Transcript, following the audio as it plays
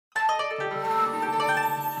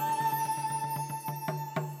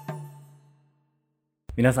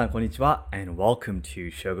皆さんこんにちは and welcome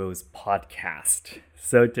to Shogo's podcast.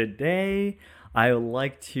 So today I would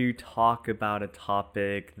like to talk about a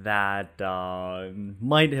topic that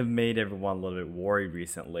might have made everyone a little bit worried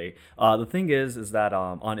recently. The thing is that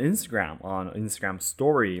on Instagram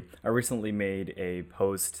story, I recently made a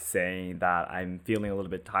post saying that I'm feeling a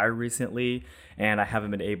little bit tired recently and I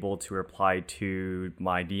haven't been able to reply to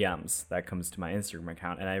my DMs that comes to my Instagram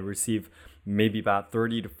account, and I receive maybe about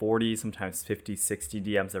 30 to 40, sometimes 50, 60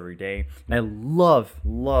 DMs every day. And I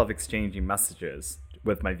love exchanging messages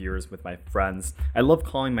with my viewers, with my friends. I love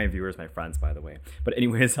calling my viewers my friends, by the way. But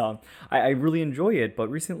anyways, I really enjoy it. But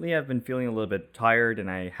recently I've been feeling a little bit tired and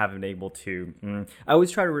I haven't been able to, I always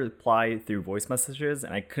try to reply through voice messages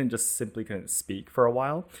and I couldn't speak for a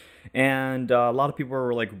while. And a lot of people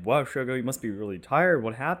were like, wow, Shogo, you must be really tired.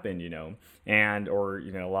 What happened, And, or,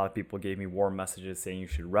 a lot of people gave me warm messages saying you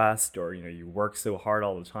should rest, or, you work so hard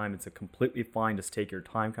all the time. It's a completely fine, just take your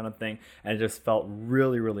time kind of thing. And I just felt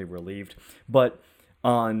really, really relieved. But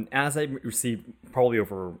as I received probably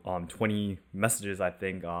over 20 messages, I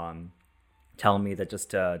think, telling me that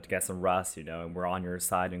just to get some rest, and we're on your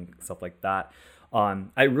side and stuff like that.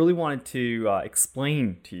 I really wanted to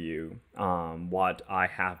explain to you what I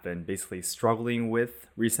have been basically struggling with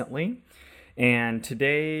recently. And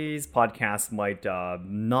today's podcast might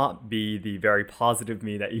not be the very positive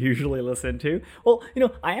me that you usually listen to. Well,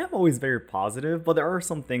 I am always very positive, but there are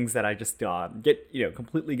some things that I just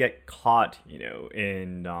completely get caught,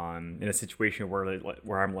 in a situation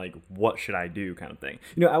where I'm like, what should I do, kind of thing.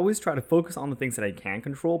 I always try to focus on the things that I can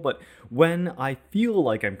control, but when I feel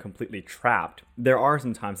like I'm completely trapped, there are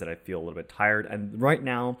some times that I feel a little bit tired, and right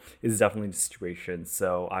now is definitely the situation.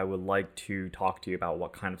 So I would like to talk to you about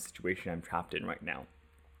what kind of situation I'm trapped in right now.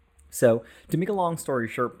 So to make a long story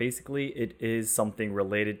short, basically it is something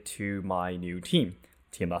related to my new team,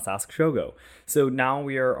 Let's Ask Shogo. So now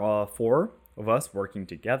we are 4 of us working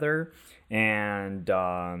together, and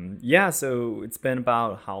so it's been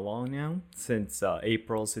about how long now? Since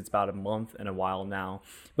April, so it's about a month and a while now.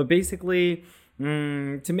 But basically,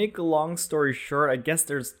 to make a long story short, I guess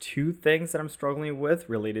there's 2 things that I'm struggling with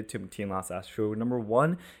related to Team Last Ask Shogo. Number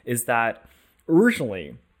 1 is that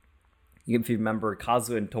originally, if you remember,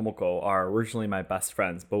 Kazu and Tomoko are originally my best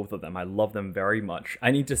friends, both of them. I love them very much.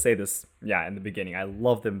 I need to say this, in the beginning. I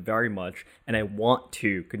love them very much, and I want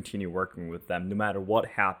to continue working with them. No matter what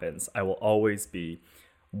happens, I will always be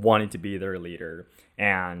wanting to be their leader.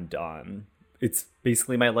 And it's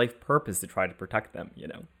basically my life purpose to try to protect them,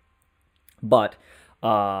 But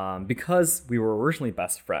because we were originally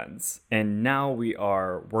best friends, and now we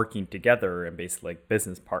are working together and basically like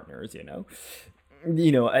business partners,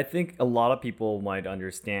 I think a lot of people might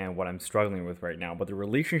understand what I'm struggling with right now, but the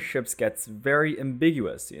relationships gets very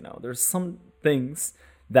ambiguous. There's some things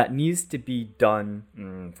that needs to be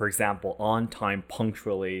done, for example, on time,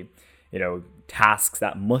 punctually, tasks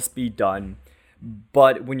that must be done.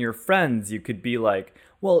 But when you're friends, you could be like,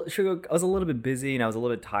 well, Sugar, I was a little bit busy and I was a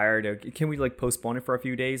little bit tired. Can we postpone it for a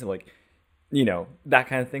few days? And that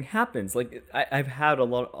kind of thing happens. I've had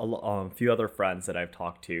a few other friends that I've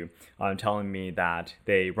talked to telling me that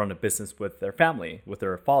they run a business with their family, with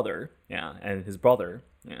their father, and his brother.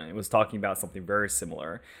 It was talking about something very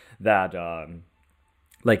similar, that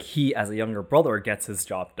he as a younger brother gets his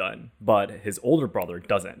job done, but his older brother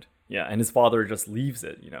doesn't. And his father just leaves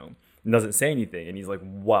it, and doesn't say anything, and he's like,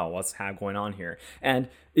 wow, what's going on here? And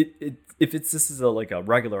if this is a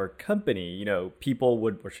regular company, people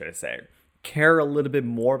would, what should I say, care a little bit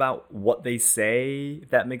more about what they say, if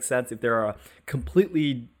that makes sense. If they're a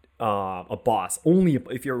completely a boss,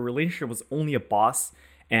 if your relationship was only a boss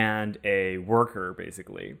and a worker,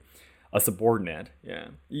 basically a subordinate,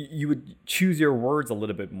 you would choose your words a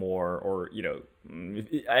little bit more, or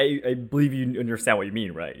I believe you understand what you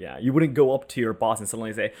mean, right? You wouldn't go up to your boss and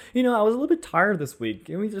suddenly say, I was a little bit tired this week,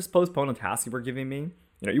 can we just postpone a task you were giving me?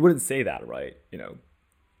 You wouldn't say that, right?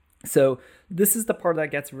 So this is the part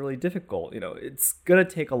that gets really difficult. It's going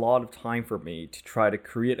to take a lot of time for me to try to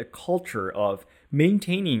create a culture of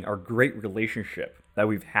maintaining our great relationship that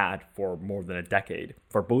we've had for more than a decade,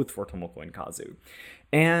 for Tomoko and Kazu,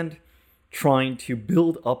 and trying to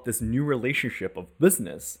build up this new relationship of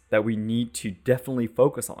business that we need to definitely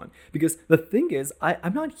focus on. Because the thing is,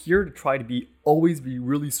 I'm not here to try to always be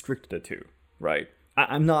really strict to the 2, right?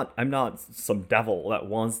 I'm not some devil that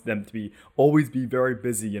wants them to always be very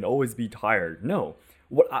busy and always be tired. No,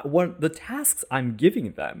 what the tasks I'm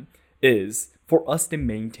giving them is for us to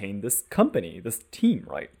maintain this company, this team,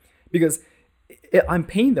 right? Because I'm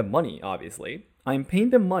paying them money, obviously. I'm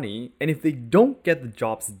paying them money, and if they don't get the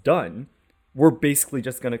jobs done, we're basically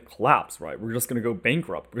just going to collapse, right? We're just going to go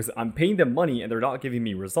bankrupt because I'm paying them money and they're not giving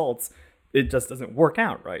me results. It just doesn't work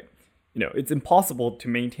out, right? It's impossible to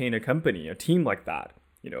maintain a company, a team like that.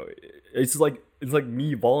 It's like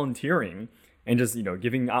me volunteering and just,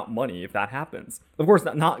 giving out money if that happens. Of course,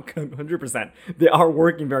 not 100%. They are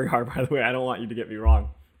working very hard, by the way. I don't want you to get me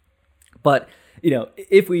wrong. But,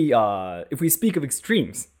 if we speak of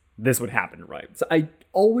extremes, this would happen, right? So I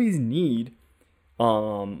always need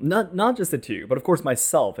not just the two, but of course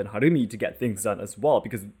myself and Harumi to get things done as well.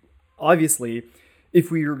 Because obviously,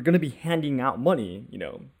 if we're going to be handing out money,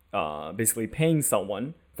 basically paying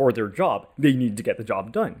someone for their job, they need to get the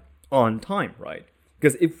job done on time, right?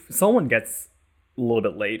 Because if someone gets a little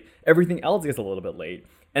bit late, everything else gets a little bit late.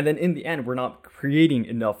 And then in the end, we're not creating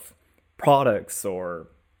enough products or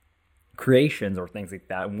creations or things like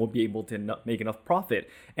that, and we'll be able to not make enough profit,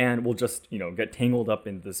 and we'll just get tangled up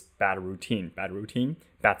in this bad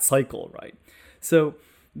cycle, right? So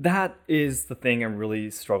that is the thing I'm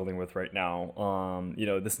really struggling with right now.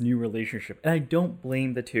 This new relationship, and I don't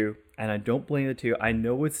blame the two. I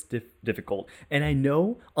know it's difficult, and I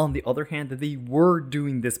know on the other hand that they were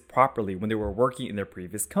doing this properly when they were working in their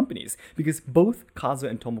previous companies, because both Kazu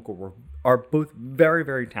and Tomoko are both very,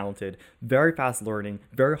 very talented, very fast learning,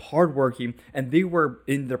 very hardworking, and they were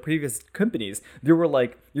in their previous companies. They were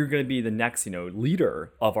like, you're going to be the next,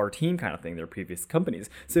 leader of our team kind of thing, their previous companies.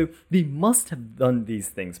 So they must have done these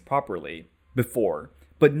things properly before.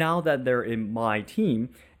 But now that they're in my team,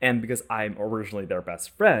 and because I'm originally their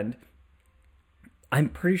best friend, I'm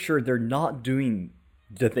pretty sure they're not doing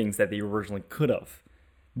the things that they originally could have.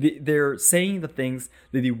 They're saying the things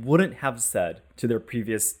that they wouldn't have said to their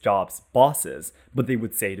previous jobs' bosses, but they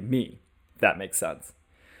would say to me, if that makes sense.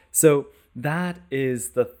 So that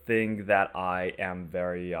is the thing that I am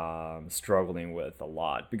very struggling with a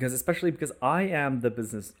lot, especially because I am the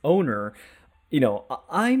business owner.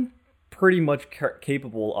 I'm pretty much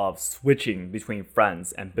capable of switching between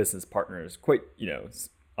friends and business partners quite,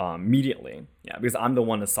 immediately. Yeah, because I'm the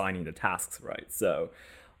one assigning the tasks, right? So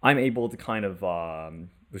I'm able to kind of,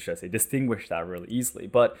 distinguish that really easily.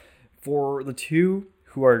 But for the two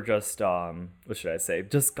who are just,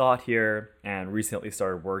 just got here and recently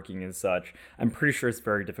started working and such, I'm pretty sure it's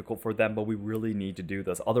very difficult for them, but we really need to do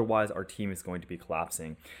this. Otherwise, our team is going to be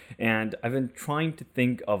collapsing. And I've been trying to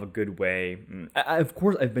think of a good way. Of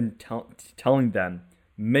course, I've been telling them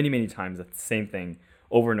many, many times the same thing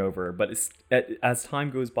over and over, but as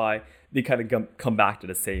time goes by, they kind of come back to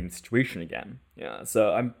the same situation again. Yeah,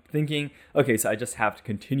 so I'm thinking, okay, so I just have to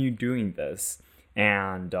continue doing this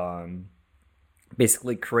and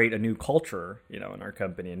basically create a new culture, in our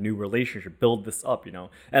company, a new relationship, build this up, And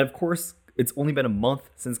of course, it's only been a month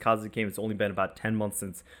since Kazu came. It's only been about 10 months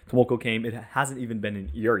since Tomoko came. It hasn't even been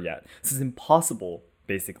an year yet. This is impossible,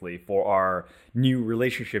 basically, for our new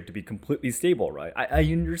relationship to be completely stable, right? I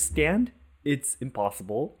understand it's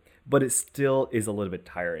impossible, but it still is a little bit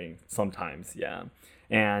tiring sometimes, yeah.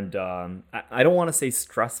 And I don't want to say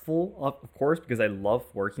stressful, of course, because I love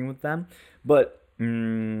working with them, but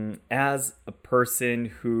as a person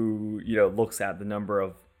who looks at the number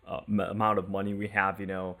of amount of money we have in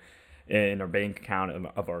our bank account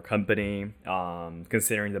of our company,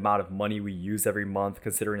 considering the amount of money we use every month,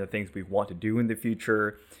 considering the things we want to do in the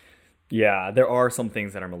future, yeah, there are some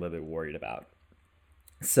things that I'm a little bit worried about.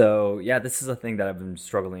 So yeah, this is a thing that I've been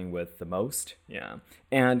struggling with the most. Yeah.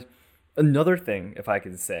 And another thing, if I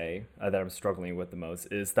can say, that I'm struggling with the most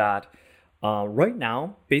is that right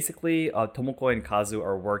now, basically, Tomoko and Kazu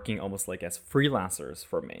are working almost like as freelancers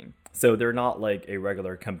for me. So they're not like a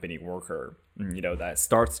regular company worker, that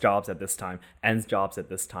starts jobs at this time, ends jobs at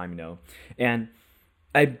this time, And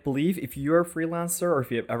I believe if you're a freelancer or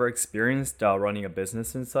if you've ever experienced running a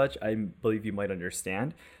business and such, I believe you might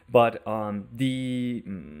understand. But the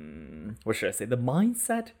mindset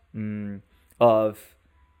of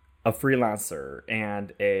a freelancer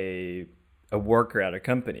and a worker at a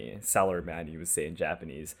company, salaryman, you would say in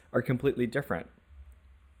Japanese, are completely different.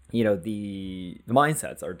 The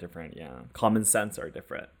mindsets are different. Yeah, common sense are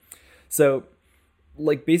different. So,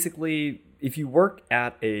 like basically, if you work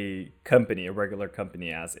at a company, a regular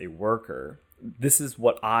company as a worker, this is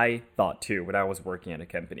what I thought too when I was working at a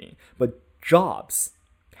company. But jobs,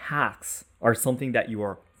 tasks are something that you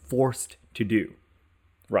are forced to do,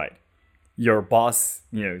 right? Your boss,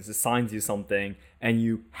 assigns you something and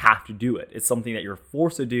you have to do it. It's something that you're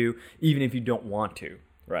forced to do even if you don't want to,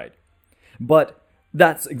 right? But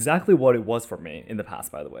that's exactly what it was for me in the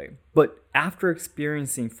past, by the way. But after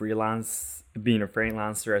experiencing being a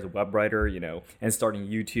freelancer as a web writer, and starting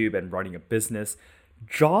YouTube and running a business,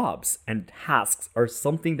 jobs and tasks are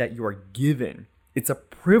something that you are given. It's a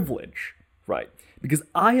privilege, right? Because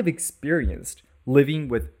I have experienced living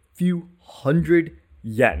with few hundred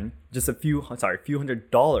yen, just a few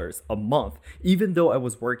 $100 a month, even though I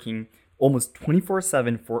was working almost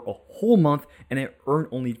 24/7 for a whole month and I earned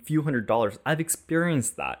only a few $100s. I've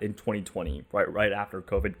experienced that in 2020, right after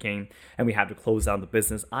COVID came and we had to close down the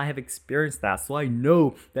business. I have experienced that. So I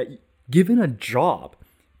know that given a job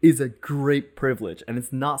is a great privilege and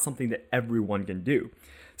it's not something that everyone can do.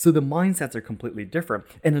 So the mindsets are completely different.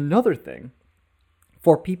 And another thing,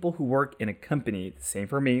 for people who work in a company, same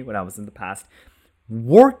for me when I was in the past,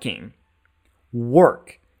 work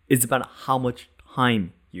is about how much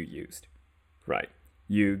time you used, right?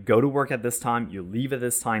 You go to work at this time, you leave at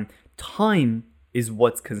this time. Time is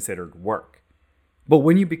what's considered work. But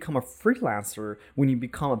when you become a freelancer, when you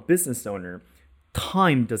become a business owner,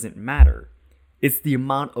 time doesn't matter. It's the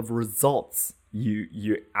amount of results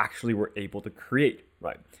you actually were able to create,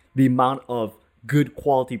 right? The amount of good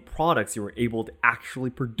quality products you were able to actually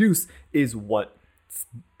produce is what's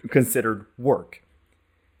considered work.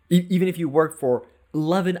 Even if you work for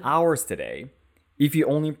 11 hours today, if you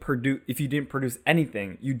didn't produce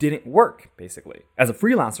anything, you didn't work, basically. As a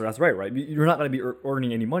freelancer, that's right? You're not going to be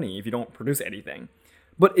earning any money if you don't produce anything.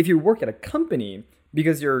 But if you work at a company,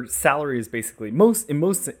 because your salary is basically, in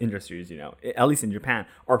most industries, at least in Japan,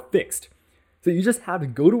 are fixed. So you just have to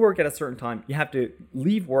go to work at a certain time. You have to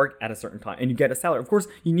leave work at a certain time and you get a salary. Of course,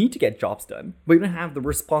 you need to get jobs done, but you don't have the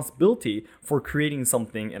responsibility for creating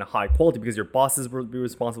something in a high quality because your bosses will be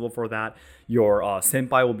responsible for that. Your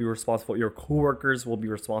senpai will be responsible. Your coworkers will be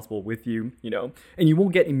responsible with you, and you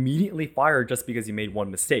won't get immediately fired just because you made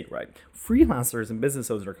one mistake, right? Freelancers and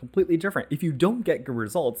business owners are completely different. If you don't get good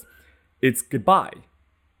results, it's goodbye.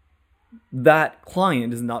 That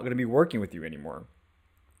client is not going to be working with you anymore.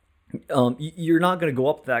 You're not going to go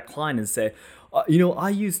up to that client and say, I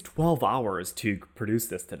used 12 hours to produce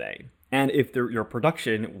this today. And if your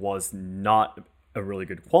production was not a really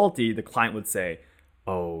good quality, the client would say,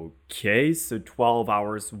 okay, so 12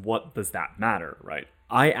 hours, what does that matter, right?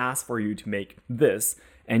 I asked for you to make this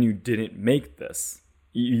and you didn't make this.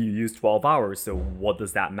 You used 12 hours, so what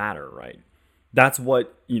does that matter, right? That's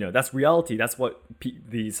what, that's reality. That's what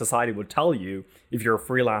the society would tell you if you're a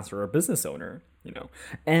freelancer or a business owner.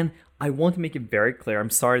 And I want to make it very clear. I'm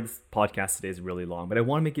sorry this podcast today is really long, but I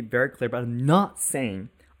want to make it very clear. But I'm not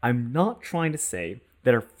trying to say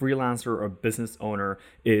that a freelancer or a business owner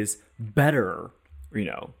is better,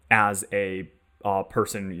 as a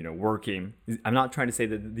person, working. I'm not trying to say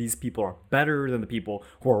that these people are better than the people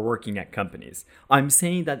who are working at companies. I'm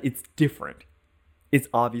saying that it's different. It's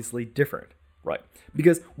obviously different. Right.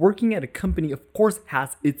 Because working at a company, of course,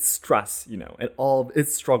 has its stress, and all of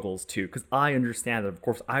its struggles too. Because I understand that, of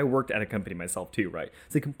course, I worked at a company myself too, right?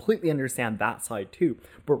 So I completely understand that side too.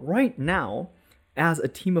 But right now, as a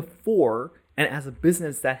team of 4 and as a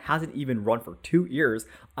business that hasn't even run for 2 years,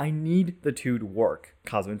 I need the two to work,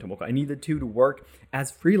 Kazu and Tomoko. I need the two to work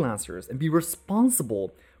as freelancers and be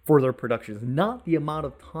responsible for their productions, not the amount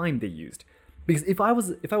of time they used. Because if I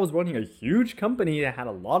was running a huge company that had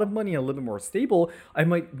a lot of money and a little bit more stable, I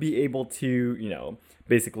might be able to,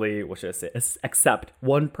 basically, accept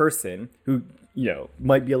one person who,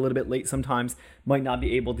 might be a little bit late sometimes, might not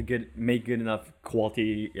be able to make good enough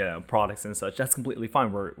quality products and such. That's completely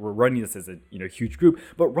fine. We're running this as a huge group.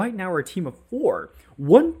 But right now we're a team of 4.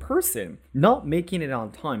 One person not making it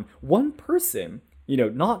on time, one person,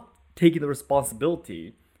 not taking the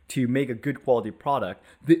responsibility to make a good quality product,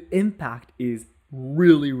 the impact is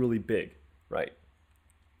really, really big, right?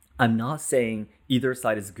 I'm not saying either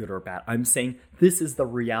side is good or bad. I'm saying this is the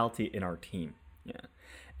reality in our team. Yeah.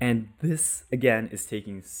 And this, again, is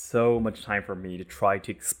taking so much time for me to try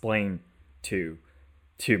to explain to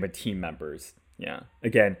my team members. Yeah.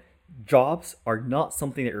 Again, jobs are not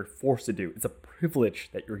something that you're forced to do. It's a privilege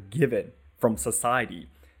that you're given from society.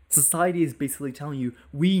 Society is basically telling you,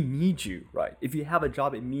 we need you, right? If you have a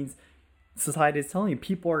job, it means society is telling you,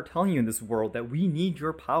 people are telling you in this world that we need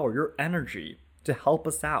your power, your energy to help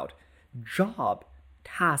us out. Job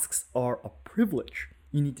tasks are a privilege.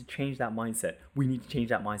 You need to change that mindset. We need to change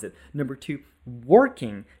that mindset. Number 2,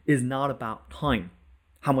 working is not about time.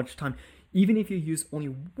 How much time? Even if you use only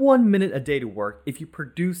 1 minute a day to work, if you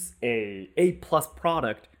produce a A+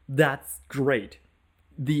 product, that's great.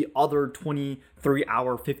 The other 23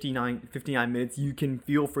 hour, 59 minutes, you can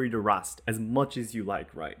feel free to rest as much as you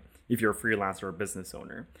like, right? If you're a freelancer or a business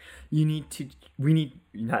owner, we need to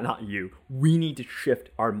shift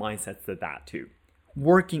our mindsets to that too.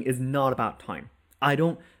 Working is not about time. I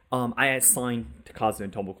assign to Kazu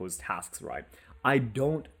and Tomoko's tasks, right? I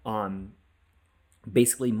don't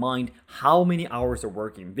basically mind how many hours they're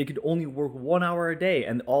working. They could only work 1 hour a day,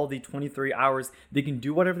 and all the 23 hours they can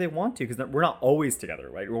do whatever they want to, because we're not always together,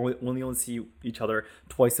 right? We only see each other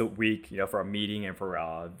twice a week, for a meeting and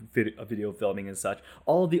for video filming and such.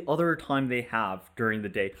 All the other time they have during the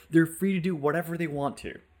day, they're free to do whatever they want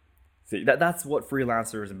to. See, that's what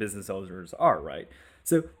freelancers and business owners are, right?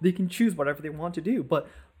 So they can choose whatever they want to do, but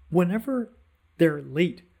whenever they're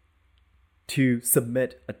late to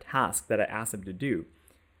submit a task that I asked them to do,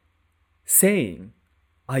 saying,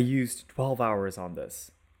 I used 12 hours on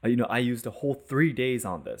this, I used a whole 3 days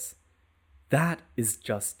on this, that is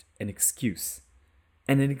just an excuse.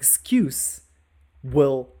 And an excuse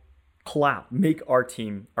will make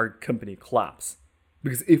our company collapse.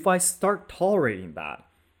 Because if I start tolerating that,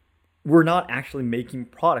 we're not actually making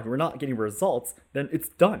product, we're not getting results, then it's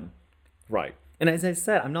done, right? And as I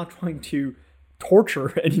said, I'm not trying to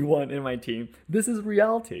torture anyone in my team. This is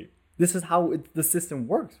reality. This is how the system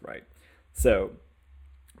works, right? So,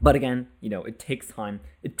 but again, it takes time.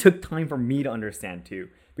 It took time for me to understand too,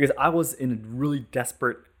 because I was in a really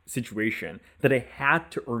desperate situation that I had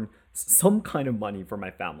to earn some kind of money for my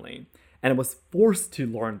family. And I was forced to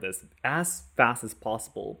learn this as fast as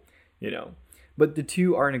possible, But the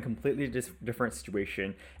two are in a completely different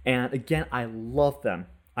situation. And again, I love them.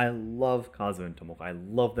 I love Kazu and Tomoko. I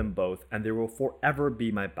love them both, and they will forever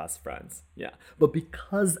be my best friends. Yeah. But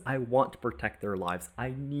because I want to protect their lives,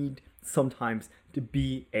 I need sometimes to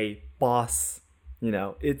be a boss.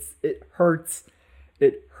 It hurts.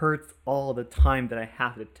 It hurts all the time that I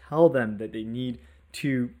have to tell them that they need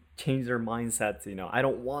to change their mindsets. I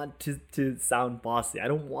don't want to sound bossy. I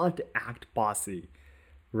don't want to act bossy,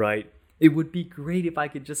 right? It would be great if I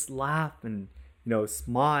could just laugh and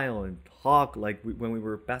smile and talk like when we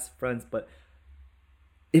were best friends. But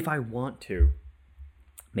if I want to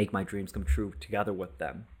make my dreams come true together with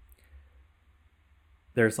them,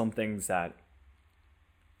 there are some things that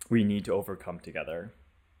we need to overcome together.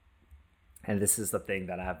 And this is the thing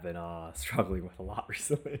that I've been struggling with a lot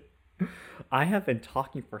recently. I have been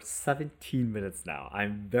talking for 17 minutes now.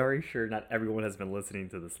 I'm very sure not everyone has been listening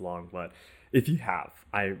to this long, but if you have,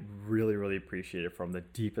 I really, really appreciate it from the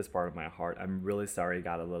deepest part of my heart. I'm really sorry I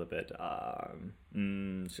got a little bit,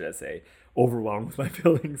 should I say, overwhelmed with my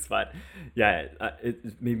feelings, but yeah,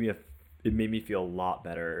 it made me feel a lot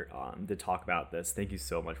better to talk about this. Thank you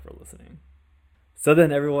so much for listening. So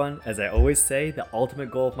then everyone, as I always say, the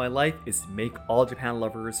ultimate goal of my life is to make all Japan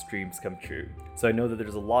lovers' dreams come true. So I know that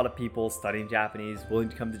there's a lot of people studying Japanese, willing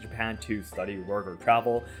to come to Japan to study, work, or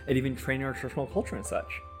travel, and even train our traditional culture and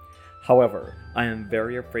such. However, I am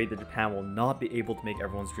very afraid that Japan will not be able to make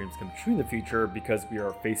everyone's dreams come true in the future because we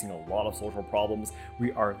are facing a lot of social problems,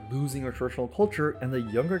 we are losing our traditional culture, and the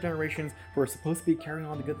younger generations who are supposed to be carrying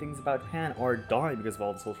on the good things about Japan are dying because of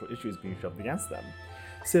all the social issues being shoved against them.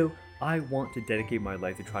 So I want to dedicate my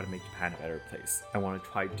life to try to make Japan a better place. I want to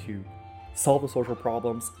try to solve the social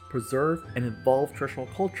problems, preserve and evolve traditional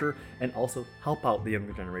culture, and also help out the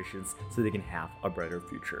younger generations so they can have a brighter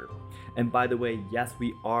future. And by the way, yes,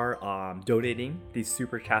 we are donating these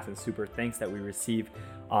super chats and super thanks that we receive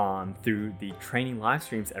through the training live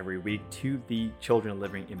streams every week to the children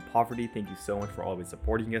living in poverty. Thank you so much for always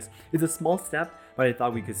supporting us. It's a small step, but I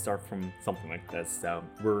thought we could start from something like this. So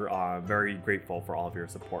we're very grateful for all of your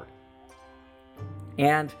support.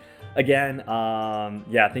 And again,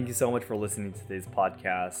 thank you so much for listening to today's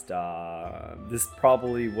podcast. This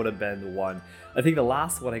probably would have been the one. I think the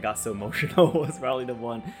last one I got so emotional was probably the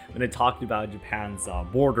one when I talked about Japan's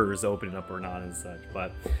borders opening up or not and such.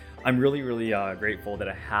 But I'm really, really grateful that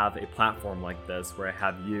I have a platform like this where I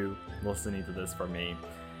have you listening to this for me.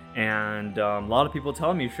 And a lot of people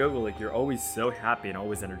tell me, Shogo, like, you're always so happy and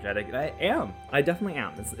always energetic. And I am. I definitely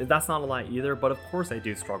am. That's not a lie either, but of course I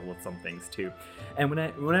do struggle with some things too. And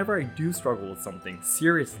whenever I do struggle with something,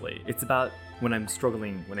 seriously, it's about when I'm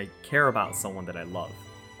struggling, when I care about someone that I love.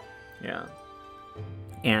 Yeah.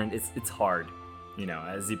 And it's hard,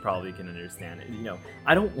 as you probably can understand.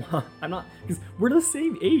 I'm not, because we're the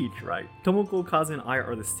same age, right? Tomoko, Kazu, and I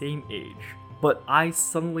are the same age. But I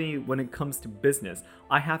suddenly, when it comes to business,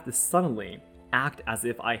 I have to suddenly act as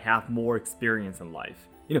if I have more experience in life.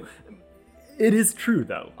 It is true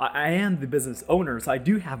though. I am the business owner, so I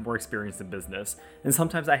do have more experience in business. And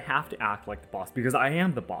sometimes I have to act like the boss because I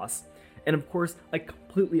am the boss. And of course, I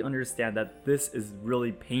completely understand that this is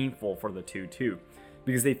really painful for the two too.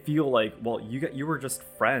 Because they feel like, well, you were just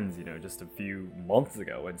friends, just a few months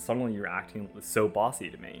ago, and suddenly you're acting so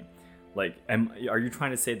bossy to me. Like, are you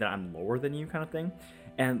trying to say that I'm lower than you kind of thing?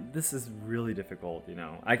 And this is really difficult,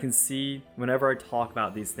 I can see whenever I talk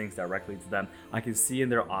about these things directly to them, I can see in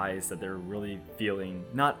their eyes that they're really feeling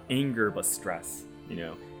not anger, but stress.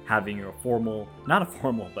 having a formal, not a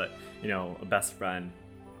formal, but a best friend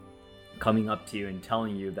coming up to you and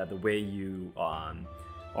telling you that the way you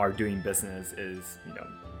are doing business is,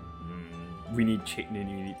 we need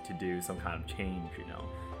to do some kind of change.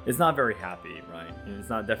 It's not very happy, right? And it's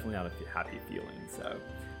definitely not a happy feeling. So,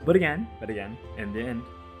 but again, in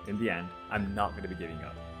the end, I'm not going to be giving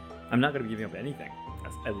up. I'm not going to be giving up anything.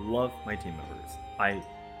 I love my team members. I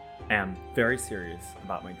am very serious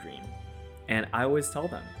about my dream. And I always tell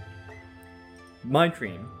them, my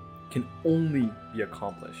dream can only be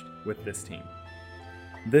accomplished with this team.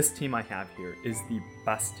 This team I have here is the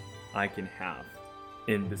best I can have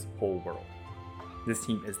in this whole world. This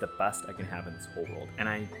team is the best I can have in this whole world. And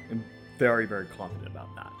I am very, very confident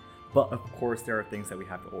about that. But of course, there are things that we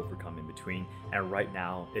have to overcome in between. And right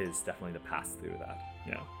now is definitely the pass through that.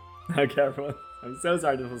 Okay, everyone. I'm so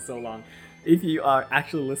sorry this was so long. If you are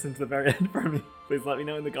actually listening to the very end for me, please let me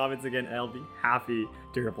know in the comments again, and I'll be happy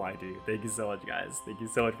to reply to you. Thank you so much, guys. Thank you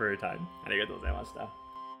so much for your time. Arigatou gozaimashita.